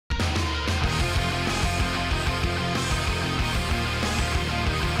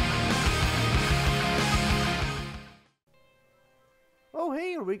Oh,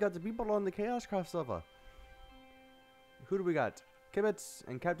 hey, we got the people on the KaoshKraft server. Who do we got? Kibitz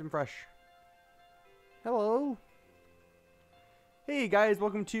and Captain Fresh. Hello. Hey guys,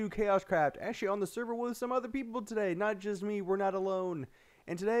 welcome to KaoshKraft. Actually on the server with some other people today. Not just me, we're not alone.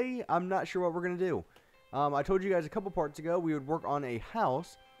 And today, I'm not sure what we're going to do. I told you guys a couple parts ago we would work on a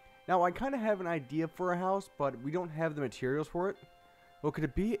house. Now, I kind of have an idea for a house, but we don't have the materials for it. What could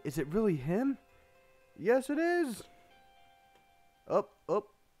it be? Is it really him? Yes, it is. Up.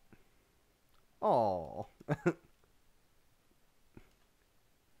 Aww.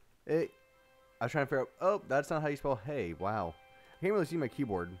 Hey, I was trying to figure out. Oh, that's not how you spell hey. Wow. I can't really see my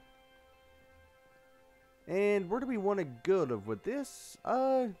keyboard. And where do we want to go with this?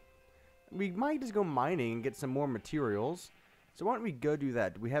 We might just go mining and get some more materials. So why don't we go do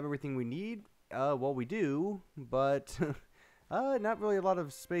that? Do we have everything we need? Well, we do, but not really a lot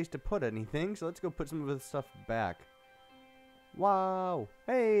of space to put anything. So let's go put some of this stuff back. Wow.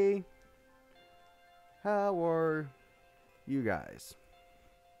 Hey. How are you guys?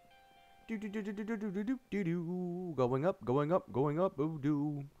 Going up. Oh,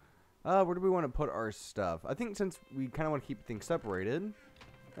 do. Where do we want to put our stuff? I think since we kind of want to keep things separated,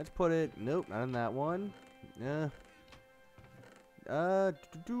 let's put it. Nope, not in that one. And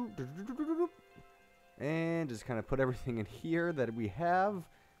just kind of put everything in here that we have,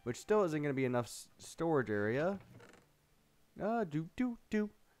 which still isn't going to be enough storage area.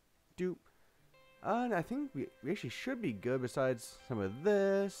 And I think we actually should be good besides some of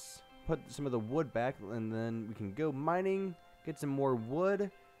this. Put some of the wood back, and then we can go mining, get some more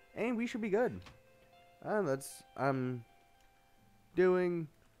wood, and we should be good. I'm doing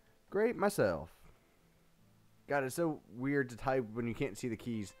great myself. God, it's so weird to type when you can't see the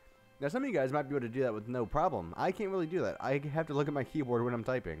keys. Now, some of you guys might be able to do that with no problem. I can't really do that. I have to look at my keyboard when I'm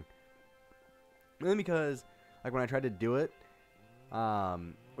typing. Mainly because, like, when I try to do it,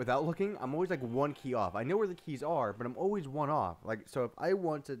 without looking, I'm always like one key off. I know where the keys are, but I'm always one off. Like, so if I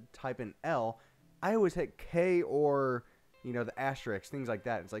want to type in L, I always hit K or, you know, the asterisk, things like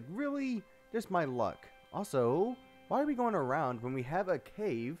that. It's like, really? Just my luck. Also, why are we going around when we have a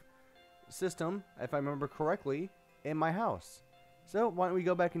cave system, if I remember correctly, in my house? So why don't we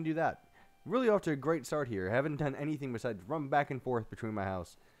go back and do that? Really off to a great start here. I haven't done anything besides run back and forth between my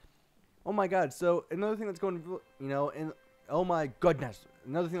house. Oh my god, so another thing that's going, you know, in oh my goodness.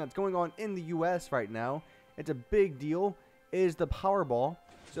 Another thing that's going on in the US right now, it's a big deal, is the Powerball.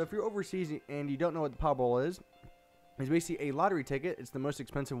 So if you're overseas and you don't know what the Powerball is, it's basically a lottery ticket. It's the most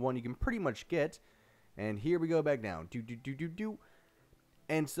expensive one you can pretty much get. And here we go back down.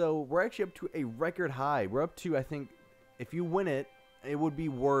 And so we're actually up to a record high. We're up to, I think, if you win it, it would be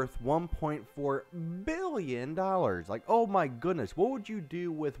worth $1.4 billion. Like, oh my goodness, what would you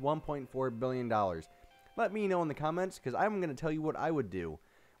do with $1.4 billion? Let me know in the comments, because I'm going to tell you what I would do.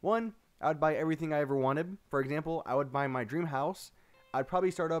 One, I would buy everything I ever wanted. For example, I would buy my dream house. I'd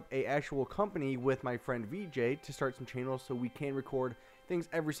probably start up a actual company with my friend VJ to start some channels so we can record things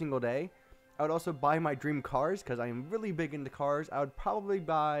every single day. I would also buy my dream cars, because I am really big into cars. I would probably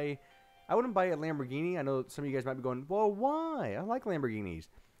buy... I wouldn't buy a Lamborghini. I know some of you guys might be going, well, why? I like Lamborghinis.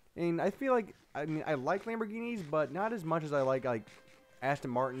 And I feel like, I mean, I like Lamborghinis, but not as much as I like Aston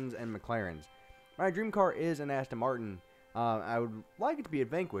Martins and McLarens. My dream car is an Aston Martin. I would like it to be a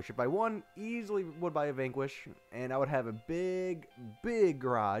Vanquish. If I won, easily would buy a Vanquish. And I would have a big, big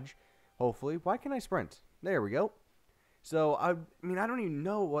garage, hopefully. Why can't I sprint? There we go. So, I mean, I don't even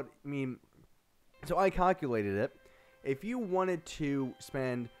know what, I mean, so I calculated it. If you wanted to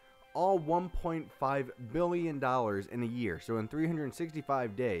spend all $1.5 billion in a year, so in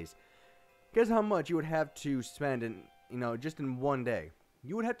 365 days, guess how much you would have to spend in, you know, just in one day?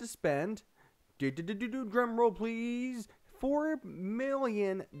 You would have to spend, drum roll please, $4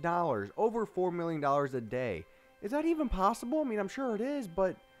 million, over $4 million a day. Is that even possible? I mean, I'm sure it is,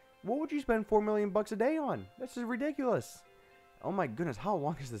 but what would you spend $4 million bucks a day on? That's just ridiculous. Oh my goodness, how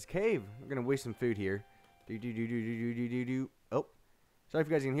long is this cave? We're gonna waste some food here. Oh. Sorry if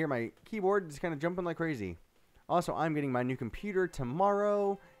you guys can hear my keyboard. It's kind of jumping like crazy. Also, I'm getting my new computer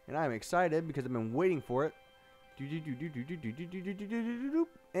tomorrow, and I'm excited because I've been waiting for it.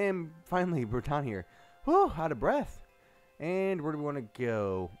 And finally, we're down here. Whew, out of breath. And where do we want to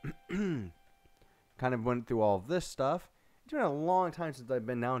go? Kind of went through all of this stuff. It's been a long time since I've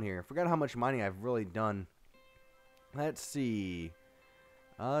been down here. Forgot how much mining I've really done. Let's see.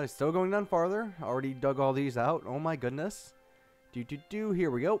 Still going down farther. Already dug all these out. Oh my goodness.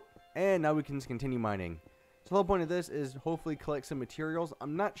 Here we go. And now we can just continue mining. So the whole point of this is hopefully collect some materials.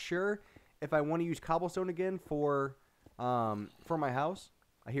 I'm not sure if I want to use cobblestone again for my house.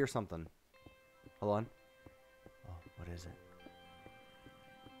 I hear something. Hold on. Oh, what is it?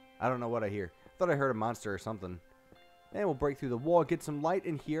 I don't know what I hear. Thought I heard a monster or something. And we'll break through the wall, get some light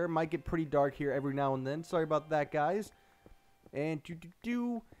in here. Might get pretty dark here every now and then. Sorry about that, guys. And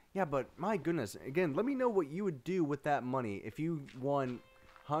yeah, but my goodness. Again, let me know what you would do with that money if you won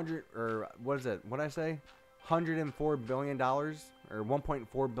 100 or what is it? What did I say? $104 billion or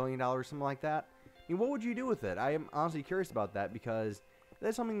 $1.4 billion, something like that. I mean, what would you do with it? I am honestly curious about that because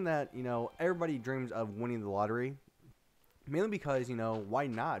that's something that, you know, everybody dreams of winning the lottery. Mainly because, you know, why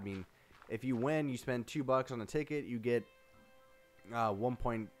not? I mean, if you win, you spend $2 on a ticket, you get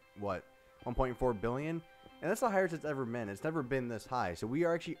 1.4 billion, and that's the highest it's ever been. It's never been this high. So we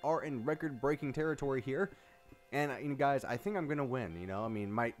are in record-breaking territory here. And you know, guys, I think I'm gonna win. You know, I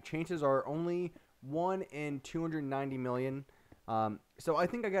mean, my chances are only 1 in 290 million. So I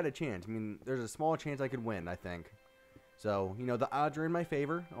think I got a chance. I mean, there's a small chance I could win, I think. So, you know, the odds are in my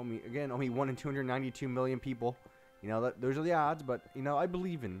favor. Only 1 in 292 million people. You know, those are the odds, but, you know, I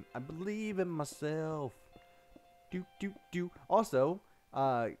believe in myself. Also,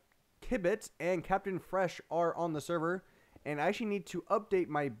 Kibbitz and Captain Fresh are on the server, and I actually need to update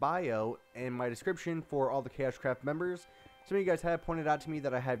my bio and my description for all the KaoshKraft members. Some of you guys have pointed out to me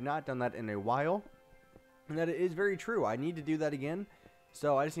that I have not done that in a while, and that it is very true. I need to do that again,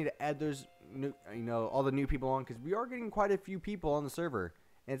 so I just need to add those, new, you know, all the new people on, because we are getting quite a few people on the server,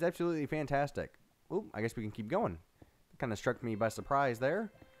 and it's absolutely fantastic. Oh, I guess we can keep going. Kind of struck me by surprise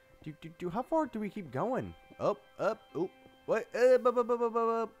there. How far do we keep going? Up. Oh, what?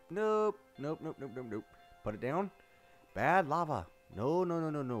 Nope. Put it down. Bad lava.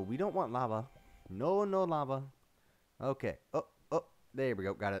 No. We don't want lava. No lava. Okay. Oh. There we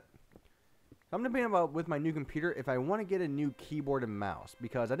go. Got it. I'm debating about with my new computer if I want to get a new keyboard and mouse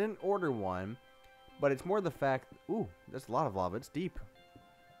because I didn't order one, but it's more the fact. Ooh, that's a lot of lava. It's deep.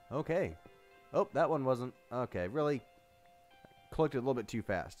 Okay. Oh, that one wasn't. Okay, really. Collected a little bit too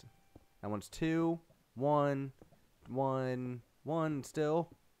fast. That one's 2, 1, still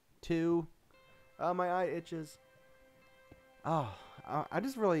 2. My eye itches. Oh, I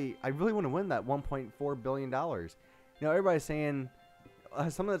really want to win that $1.4 billion. You know, everybody's saying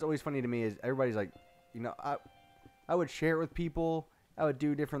something that's always funny to me is everybody's like, you know, I would share it with people. I would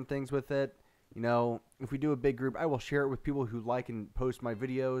do different things with it. You know, if we do a big group, I will share it with people who like and post my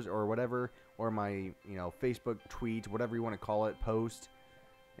videos or whatever, or my, you know, Facebook tweets, whatever you want to call it, post.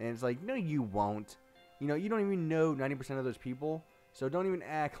 And it's like, no, you won't. You know, you don't even know 90% of those people, so don't even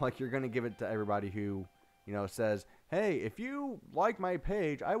act like you're going to give it to everybody who, you know, says, hey, if you like my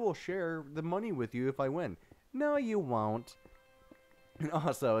page, I will share the money with you if I win. No, you won't. And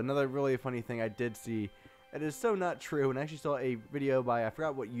also, another really funny thing I did see, it is so not true, and I actually saw a video by, I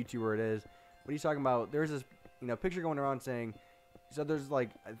forgot what YouTuber it is, but he's talking about, there's this, you know, picture going around saying, so there's like,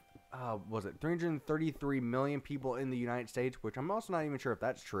 was it 333 million people in the United States, which I'm also not even sure if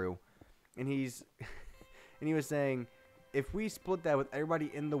that's true. And he's, and he was saying, if we split that with everybody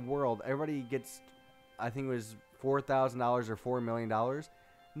in the world, everybody gets, I think it was $4,000 or $4 million.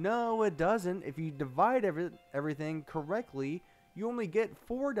 No, it doesn't. If you divide everything correctly, you only get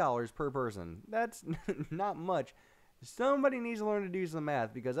 $4 per person. That's not much. Somebody needs to learn to do some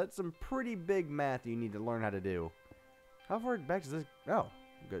math, because that's some pretty big math you need to learn how to do. How far back does this... Oh,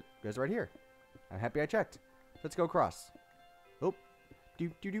 good. Goes right here. I'm happy I checked. Let's go across. Oh. I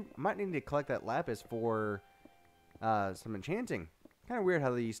might need to collect that lapis for some enchanting. Kind of weird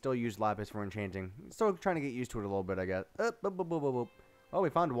how they still use lapis for enchanting. Still trying to get used to it a little bit, I guess. Oh, we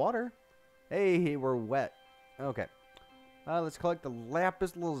found water. Hey, we're wet. Okay. Let's collect the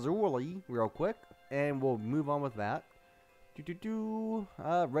lapis lazuli real quick, and we'll move on with that.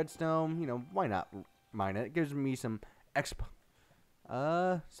 Redstone, you know, why not mine it? It gives me some exp.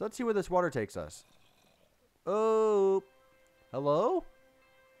 So let's see where this water takes us. Oh, hello?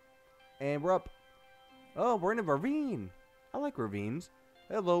 And we're up. Oh, we're in a ravine. I like ravines.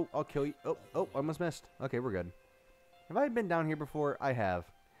 Hello, I'll kill you. Oh, I almost missed. Okay, we're good. Have I been down here before? I have.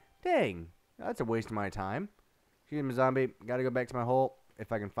 Dang, that's a waste of my time. Excuse me, zombie. Gotta go back to my hole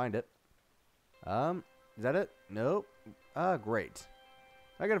if I can find it. Is that it? Nope. Great.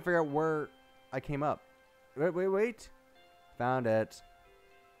 I gotta figure out where I came up. Wait. Found it.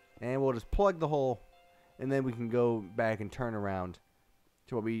 And we'll just plug the hole, and then we can go back and turn around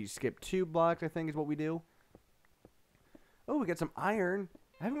to what we skipped 2 blocks, I think is what we do. Oh, we got some iron.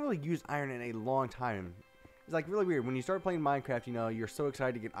 I haven't really used iron in a long time. It's like really weird. When you start playing Minecraft, you know, you're so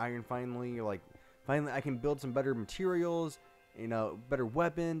excited to get iron finally. You're like, finally I can build some better materials, you know, better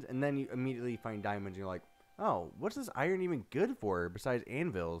weapons, and then you immediately find diamonds, and you're like, oh, what's this iron even good for besides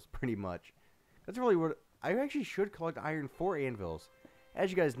anvils, pretty much? That's really what... I actually should collect iron for anvils.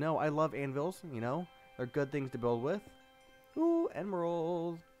 As you guys know, I love anvils, you know. They're good things to build with. Ooh,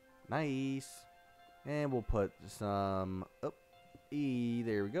 emeralds. Nice. And we'll put some, oh, E,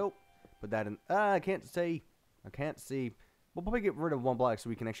 there we go. Put that in, I can't see. I can't see. We'll probably get rid of 1 block so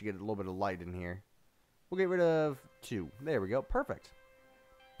we can actually get a little bit of light in here. We'll get rid of 2. There we go. Perfect.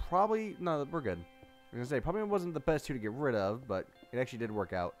 Probably, no, we're good. I was going to say, probably wasn't the best 2 to get rid of, but it actually did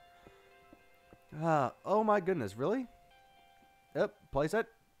work out. Oh my goodness, really? Yep, place it.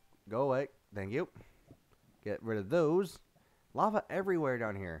 Go away. Thank you. Get rid of those. Lava everywhere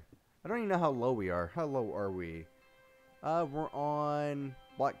down here. I don't even know how low we are. How low are we? We're on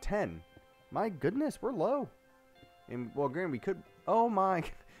block 10. My goodness, we're low. And, well, granted, we could... Oh, my...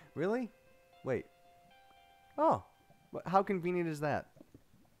 Really? Wait. Oh. How convenient is that?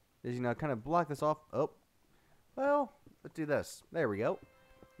 Is, you know, kind of block this off. Oh. Well, let's do this. There we go.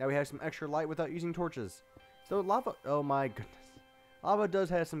 Now we have some extra light without using torches. So, lava... Oh, my goodness. Lava does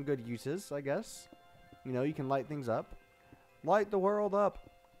have some good uses, I guess. You know, you can light things up. Light the world up.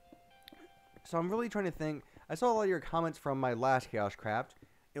 So I'm really trying to think. I saw a lot of your comments from my last KaoshKraft.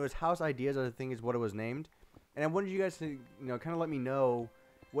 It was house ideas, I think is what it was named. And I wanted you guys to, you know, kind of let me know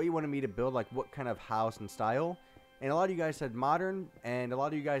what you wanted me to build, like what kind of house and style. And a lot of you guys said modern, and a lot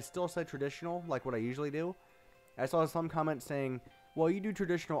of you guys still said traditional, like what I usually do. I saw some comments saying, well, you do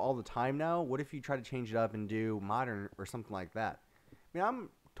traditional all the time now. What if you try to change it up and do modern or something like that? I mean, I'm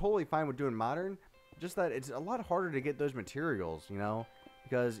totally fine with doing modern. Just that it's a lot harder to get those materials, you know,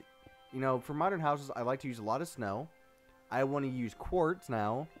 because, you know, for modern houses, I like to use a lot of snow. I want to use quartz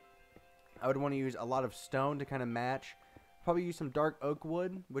now. I would want to use a lot of stone to kind of match. Probably use some dark oak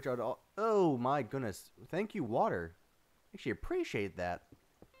wood, which I would oh my goodness. Thank you, water. Actually appreciate that.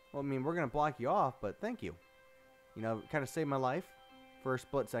 Well, I mean, we're going to block you off, but thank you. You know, kind of saved my life for a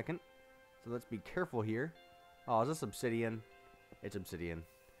split second. So let's be careful here. Oh, is this obsidian? It's obsidian.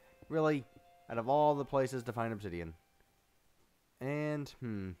 Really? Out of all the places to find obsidian. And,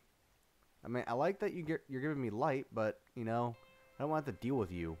 I mean, I like that you're giving me light, but, you know, I don't want to deal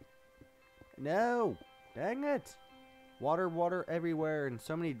with you. No! Dang it! Water, water everywhere, and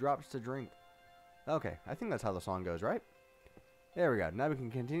so many drops to drink. Okay, I think that's how the song goes, right? There we go. Now we can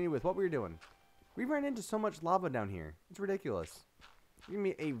continue with what we were doing. We ran into so much lava down here. It's ridiculous. It's going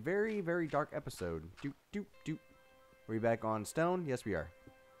to be a very, very dark episode. Doop, doop, doop. Are we back on stone? Yes, we are.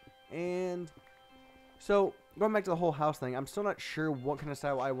 And so, going back to the whole house thing, I'm still not sure what kind of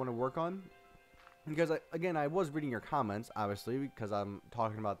style I want to work on. Because, again, I was reading your comments, obviously, because I'm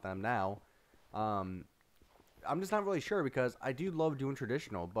talking about them now. I'm just not really sure, because I do love doing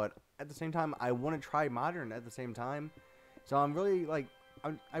traditional, but at the same time, I want to try modern at the same time. So, I'm really, like,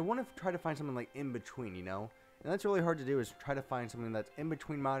 I want to try to find something, like, in between, you know? And that's really hard to do, is try to find something that's in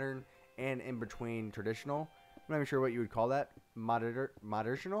between modern and in between traditional. I'm not even sure what you would call that.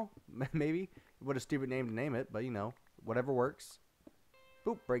 Moderational? Maybe? What a stupid name to name it, but you know, whatever works.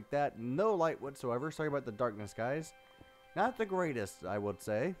 Boop, break that. No light whatsoever. Sorry about the darkness, guys. Not the greatest, I would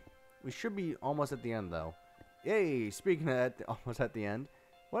say. We should be almost at the end, though. Yay! Speaking of that, almost at the end.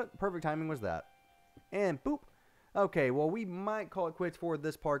 What perfect timing was that? And boop. Okay, well, we might call it quits for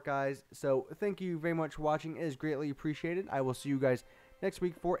this part, guys. So, thank you very much for watching. It is greatly appreciated. I will see you guys next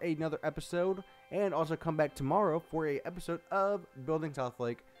week for another episode, and also come back tomorrow for a episode of Building South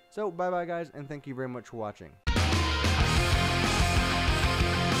Lake. So, bye-bye, guys, and thank you very much for watching.